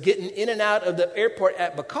 Because getting in and out of the airport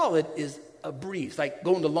at Bacolod is a breeze, like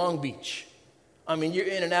going to Long Beach. I mean, you're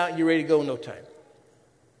in and out and you're ready to go in no time.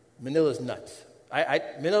 Manila's nuts.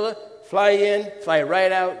 Manila, fly in, fly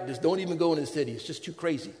right out. Just don't even go into the city. It's just too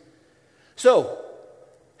crazy. So,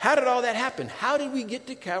 how did all that happen? How did we get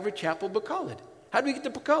to Calvary Chapel Bacolod? How did we get to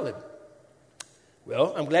Bacolod?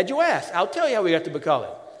 Well, I'm glad you asked. I'll tell you how we got to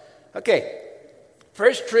Bacolod. Okay,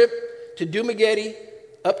 first trip to Dumaguete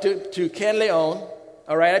up to Canlaon.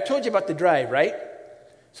 All right, I told you about the drive, right?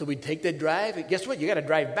 So we take the drive, and guess what? You got to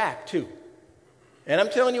drive back, too. And I'm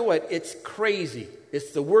telling you what, it's crazy.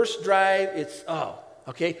 It's the worst drive.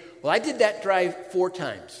 Okay. Well, I did that drive 4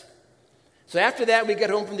 times. So after that, we got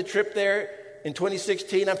home from the trip there in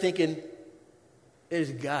 2016. I'm thinking,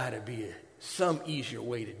 there's got to be some easier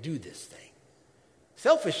way to do this thing.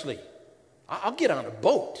 Selfishly, I'll get on a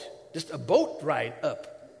boat, just a boat ride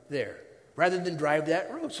up there, rather than drive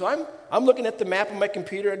that road. So I'm looking at the map on my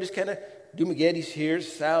computer. I just kind of, Dumaguete's here,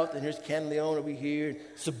 south, and here's Canlaon over here, and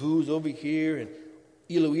Cebu's over here, and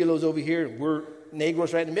Iloilo's over here, and we're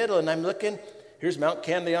Negros right in the middle. And I'm looking, here's Mount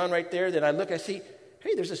Canlaon right there. Then I look, I see,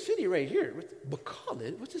 hey, there's a city right here.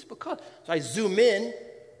 Bacolod? What's this Bacolod? So I zoom in,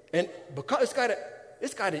 and Bacolod,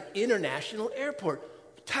 it's got an international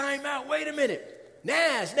airport. Time out, wait a minute.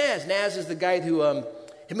 Naz is the guy who, him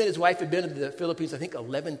and his wife had been to the Philippines, I think,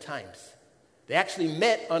 11 times. They actually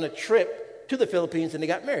met on a trip to the Philippines, and they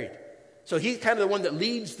got married. So he's kind of the one that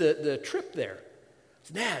leads the trip there.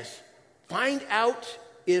 So Naz,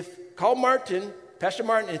 call Martin, Pastor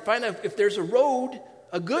Martin, and find out if there's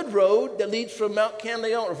a good road that leads from Mount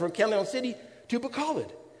Canlaon, or from Canlaon City to Bacolod.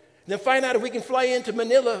 And then find out if we can fly into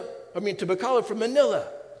to Bacolod from Manila.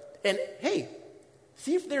 And hey,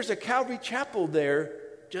 see if there's a Calvary Chapel there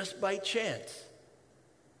just by chance.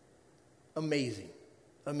 Amazing.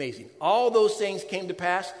 All those things came to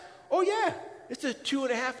pass. Oh yeah, it's a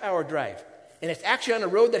 2.5-hour drive. And it's actually on a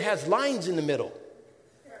road that has lines in the middle.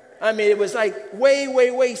 I mean, it was like way,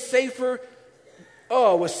 way, way safer.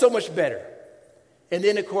 Oh, it was so much better. And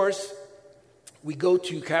then, of course, we go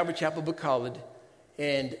to Calvary Chapel Bacolod,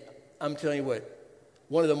 and I'm telling you what,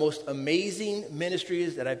 one of the most amazing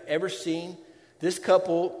ministries that I've ever seen. This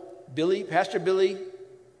couple, Pastor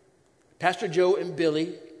Joe and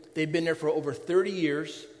Billy, they've been there for over 30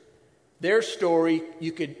 years. Their story,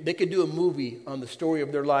 they could do a movie on the story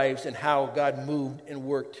of their lives and how God moved and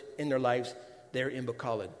worked in their lives there in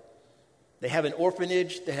Bacolod. They have an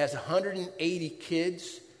orphanage that has 180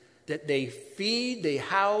 kids that they feed, they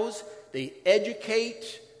house, they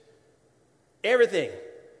educate, everything.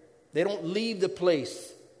 They don't leave the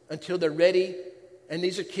place until they're ready. And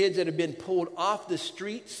these are kids that have been pulled off the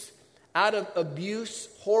streets, out of abuse,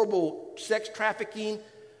 horrible sex trafficking,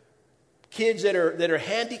 kids that are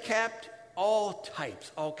handicapped, all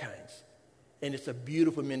types, all kinds. And it's a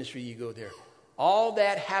beautiful ministry. You go there. All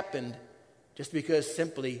that happened just because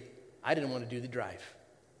simply I didn't want to do the drive.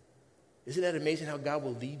 Isn't that amazing how God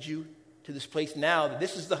will lead you to this place now that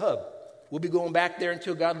this is the hub? We'll be going back there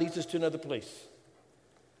until God leads us to another place.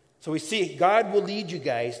 So we see God will lead you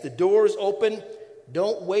guys. The door is open.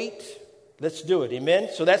 Don't wait. Let's do it. Amen?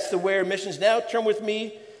 So that's the where missions. Now turn with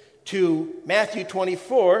me to Matthew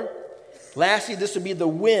 24. Lastly, this will be the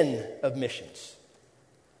when of missions.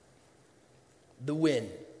 The when.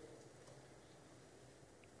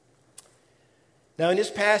 Now in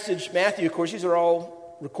this passage, Matthew, of course, these are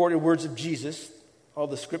all recorded words of Jesus. All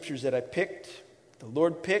the scriptures that I picked, the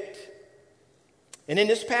Lord picked. And in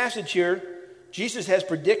this passage here, Jesus has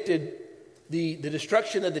predicted the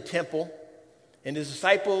destruction of the temple. And his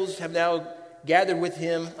disciples have now gathered with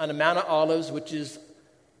him on the Mount of Olives, which is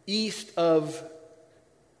east of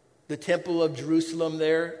the temple of Jerusalem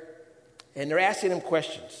there. And they're asking him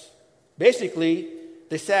questions. Basically,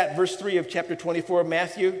 they sat, verse 3 of chapter 24 of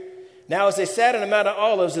Matthew. Now as they sat on the Mount of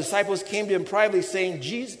Olives, the disciples came to him privately saying,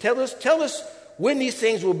 Jesus, tell us when these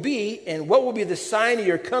things will be and what will be the sign of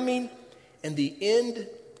your coming and the end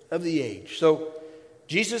of the age. So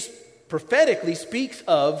Jesus prophetically speaks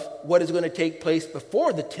of what is going to take place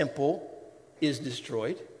before the temple is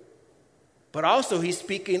destroyed. But also he's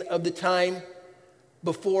speaking of the time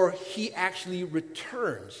before he actually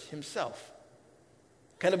returns himself.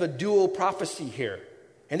 Kind of a dual prophecy here.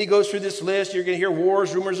 And he goes through this list. You're going to hear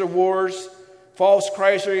wars, rumors of wars. False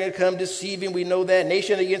Christs are going to come deceiving. We know that.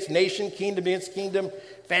 Nation against nation, kingdom against kingdom.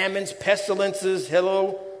 Famines, pestilences,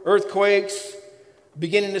 earthquakes,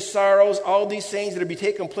 beginning of sorrows. All these things that will be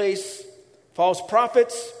taking place. False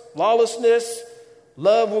prophets, lawlessness,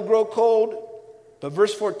 love will grow cold. But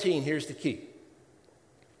verse 14, here's the key.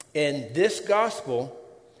 And this gospel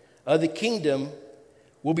of the kingdom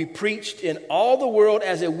will be preached in all the world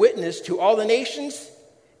as a witness to all the nations,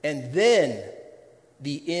 and then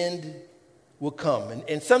the end will come.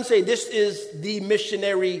 And some say this is the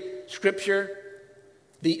missionary scripture,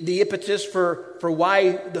 the impetus for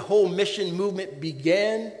why the whole mission movement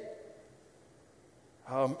began.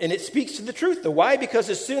 And it speaks to the truth. The why? Because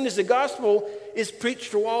as soon as the gospel is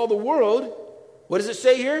preached to all the world, what does it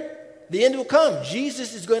say here? The end will come.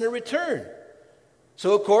 Jesus is going to return.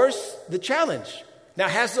 So, of course, the challenge. Now,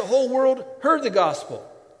 has the whole world heard the gospel?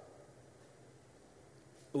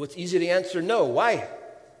 Well, it's easy to answer no. Why?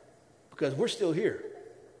 Because we're still here.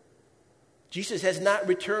 Jesus has not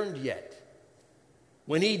returned yet.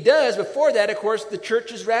 When he does, before that, of course, the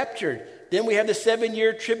church is raptured. Then we have the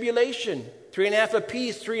 7-year tribulation. 3.5 of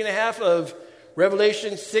peace, 3.5 of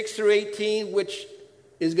Revelation 6 through 18, which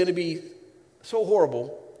is going to be so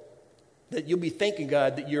horrible that you'll be thanking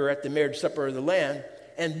God that you're at the marriage supper of the Lamb.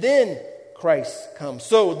 And then Christ comes.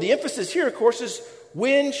 So the emphasis here, of course, is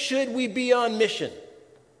when should we be on mission?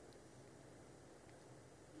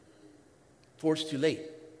 Before it's too late.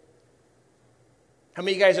 How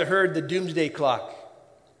many of you guys have heard the doomsday clock?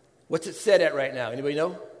 What's it set at right now? Anybody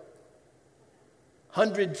know?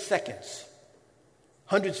 100 seconds.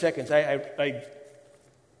 100 seconds. I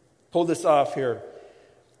pulled this off here.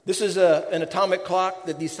 This is an atomic clock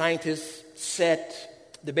that these scientists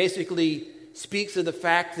set that basically speaks of the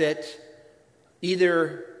fact that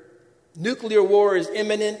either nuclear war is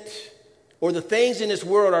imminent or the things in this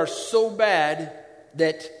world are so bad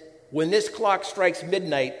that when this clock strikes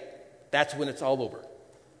midnight, that's when it's all over.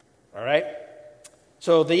 All right?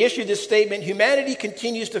 So they issued this statement: humanity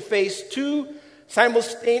continues to face two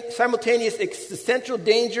simultaneous existential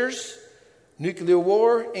dangers, nuclear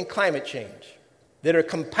war and climate change, that are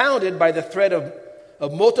compounded by the threat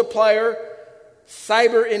of multiplier,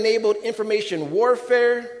 cyber-enabled information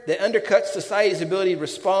warfare that undercuts society's ability to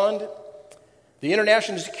respond. The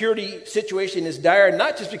international security situation is dire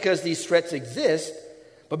not just because these threats exist,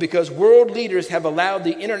 but because world leaders have allowed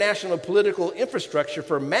the international political infrastructure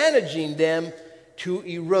for managing them to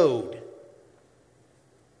erode.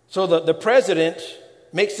 So the president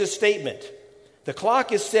makes this statement: the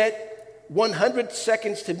clock is set 100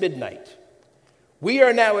 seconds to midnight. We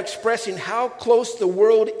are now expressing how close the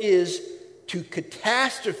world is to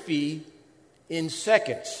catastrophe in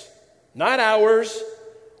seconds, not hours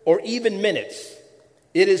or even minutes.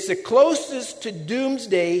 It is the closest to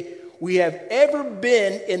doomsday we have ever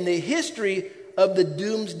been in the history of the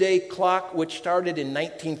doomsday clock, which started in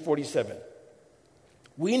 1947.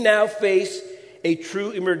 We now face a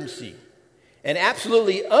true emergency, an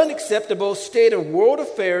absolutely unacceptable state of world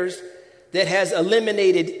affairs that has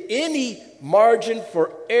eliminated any margin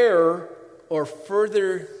for error or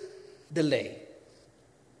further delay.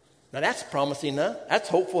 Now that's promising, huh? That's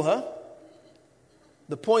hopeful, huh?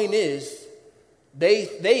 The point is,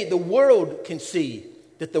 the world can see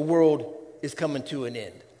that the world is coming to an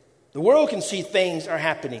end. The world can see things are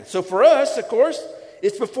happening. So for us, of course,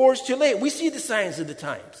 it's before it's too late. We see the signs of the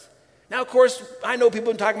times. Now, of course, I know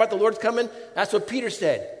people talking about the Lord's coming. That's what Peter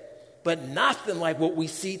said. But nothing like what we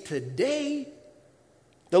see today.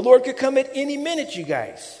 The Lord could come at any minute, you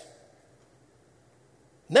guys.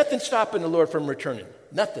 Nothing stopping the Lord from returning.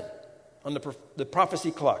 Nothing on the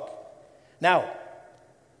prophecy clock. Now,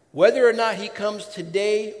 whether or not he comes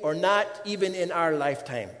today or not, even in our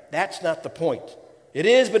lifetime, that's not the point. It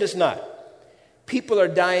is, but it's not. People are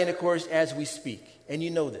dying, of course, as we speak. And you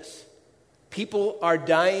know this. People are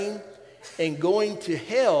dying and going to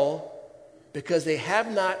hell because they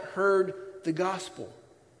have not heard the gospel.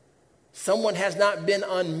 Someone has not been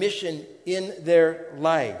on mission in their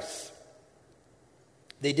lives.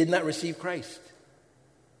 They did not receive Christ.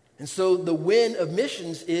 And so the win of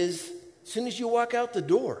missions is as soon as you walk out the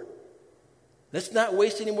door. Let's not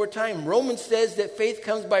waste any more time. Romans says that faith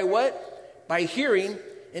comes by what? By hearing,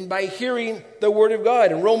 and by hearing the word of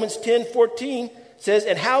God. And Romans 10:14 says,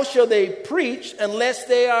 and how shall they preach unless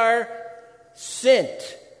they are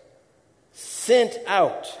sent? Sent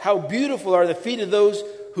out. How beautiful are the feet of those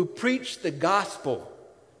who preach the gospel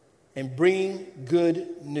and bring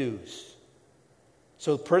good news.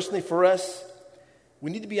 So personally for us,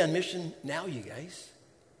 we need to be on mission now, you guys.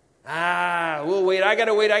 We'll wait. I got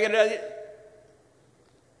to wait.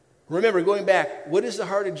 Remember, going back, what is the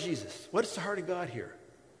heart of Jesus? What is the heart of God here?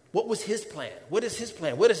 What was his plan? What is his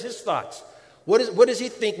plan? What is his thoughts? What does he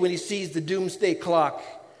think when he sees the doomsday clock?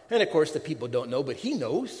 And of course, the people don't know, but he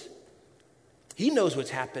knows. He knows what's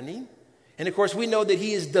happening. And of course, we know that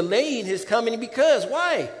he is delaying his coming because,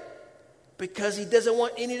 why? Because he doesn't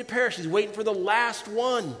want any to perish. He's waiting for the last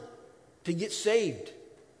one to get saved.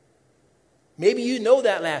 Maybe you know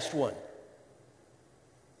that last one.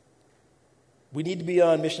 We need to be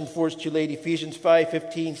on mission before it's too late. Ephesians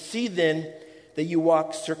 5:15. See then that you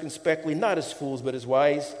walk circumspectly, not as fools, but as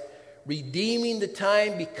wise, redeeming the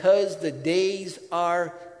time because the days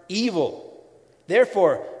are evil.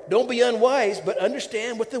 Therefore, don't be unwise, but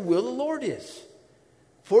understand what the will of the Lord is.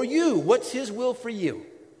 For you, what's his will for you?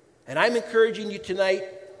 And I'm encouraging you tonight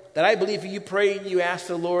that I believe if you pray and you ask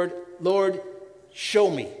the Lord, Lord, show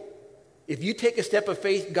me. If you take a step of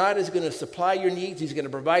faith, God is going to supply your needs. He's going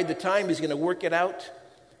to provide the time. He's going to work it out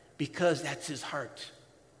because that's his heart.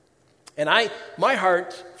 And my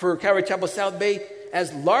heart for Calvary Chapel South Bay,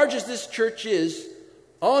 as large as this church is,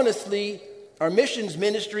 honestly, our missions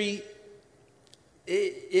ministry,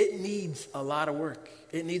 it needs a lot of work.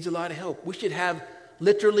 It needs a lot of help. We should have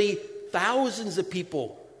literally thousands of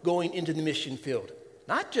people going into the mission field,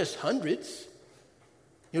 not just hundreds.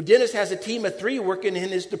 You know, Dennis has a team of 3 working in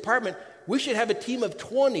his department. We should have a team of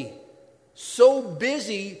 20 so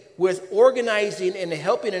busy with organizing and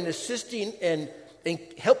helping and assisting and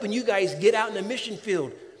helping you guys get out in the mission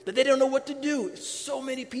field that they don't know what to do. It's so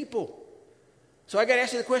many people. So I got to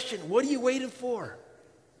ask you the question, what are you waiting for?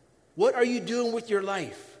 What are you doing with your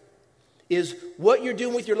life? Is what you're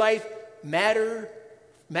doing with your life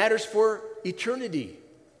matters for eternity?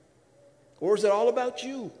 Or is it all about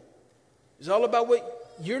you? Is it all about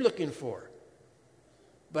what you're looking for?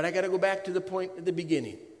 But I got to go back to the point at the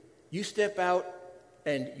beginning. You step out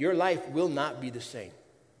and your life will not be the same.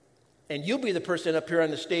 And you'll be the person up here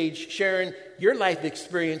on the stage sharing your life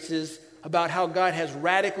experiences about how God has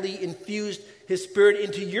radically infused his spirit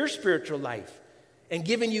into your spiritual life and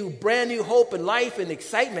given you brand new hope and life and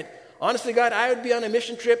excitement. Honestly, God, I would be on a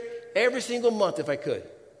mission trip every single month if I could.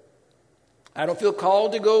 I don't feel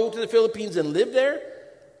called to go to the Philippines and live there.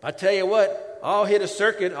 I tell you what, I'll hit a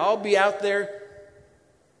circuit. I'll be out there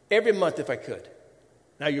every month if I could.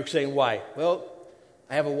 Now you're saying, why? Well,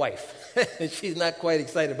 I have a wife, and she's not quite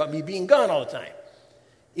excited about me being gone all the time.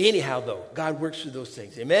 Anyhow, though, God works through those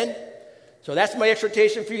things. Amen? So that's my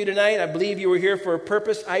exhortation for you tonight. I believe you were here for a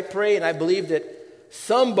purpose. I pray, and I believe that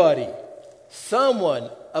someone,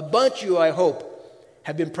 a bunch of you, I hope,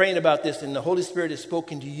 have been praying about this, and the Holy Spirit has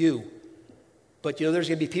spoken to you But, there's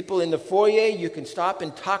going to be people in the foyer you can stop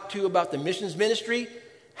and talk to about the missions ministry,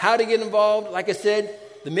 how to get involved. Like I said,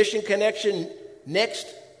 the Mission Connection next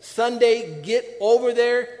Sunday. Get over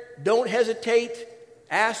there. Don't hesitate.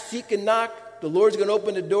 Ask, seek, and knock. The Lord's going to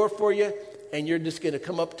open the door for you, and you're just going to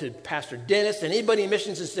come up to Pastor Dennis and anybody in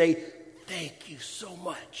missions and say, thank you so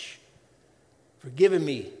much for giving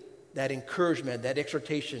me that encouragement, that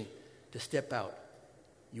exhortation to step out.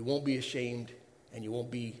 You won't be ashamed, and you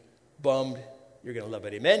won't be bummed. You're going to love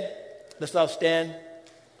it. Amen? Let's all stand.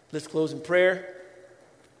 Let's close in prayer.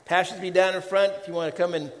 Pastors be down in front if you want to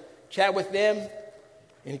come and chat with them,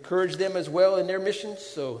 encourage them as well in their missions.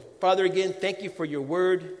 So, Father, again, thank you for your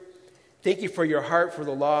word. Thank you for your heart for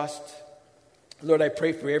the lost. Lord, I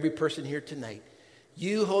pray for every person here tonight.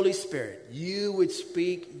 You, Holy Spirit, you would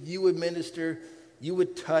speak, you would minister, you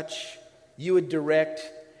would touch, you would direct.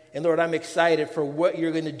 And Lord, I'm excited for what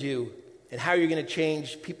you're going to do and how you're going to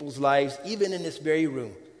change people's lives, even in this very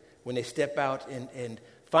room, when they step out and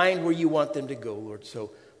find where you want them to go, Lord.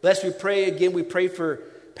 So bless, we pray again. We pray for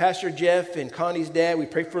Pastor Jeff and Connie's dad. We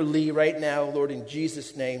pray for Lee right now, Lord, in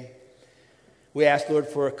Jesus' name. We ask, Lord,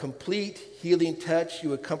 for a complete healing touch. You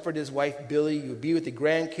would comfort his wife, Billy. You would be with the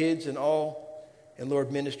grandkids and all. And,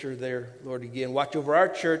 Lord, minister there, Lord, again. Watch over our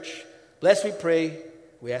church. Bless, we pray.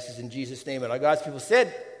 We ask this in Jesus' name. And all God's people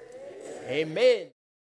said, Amen.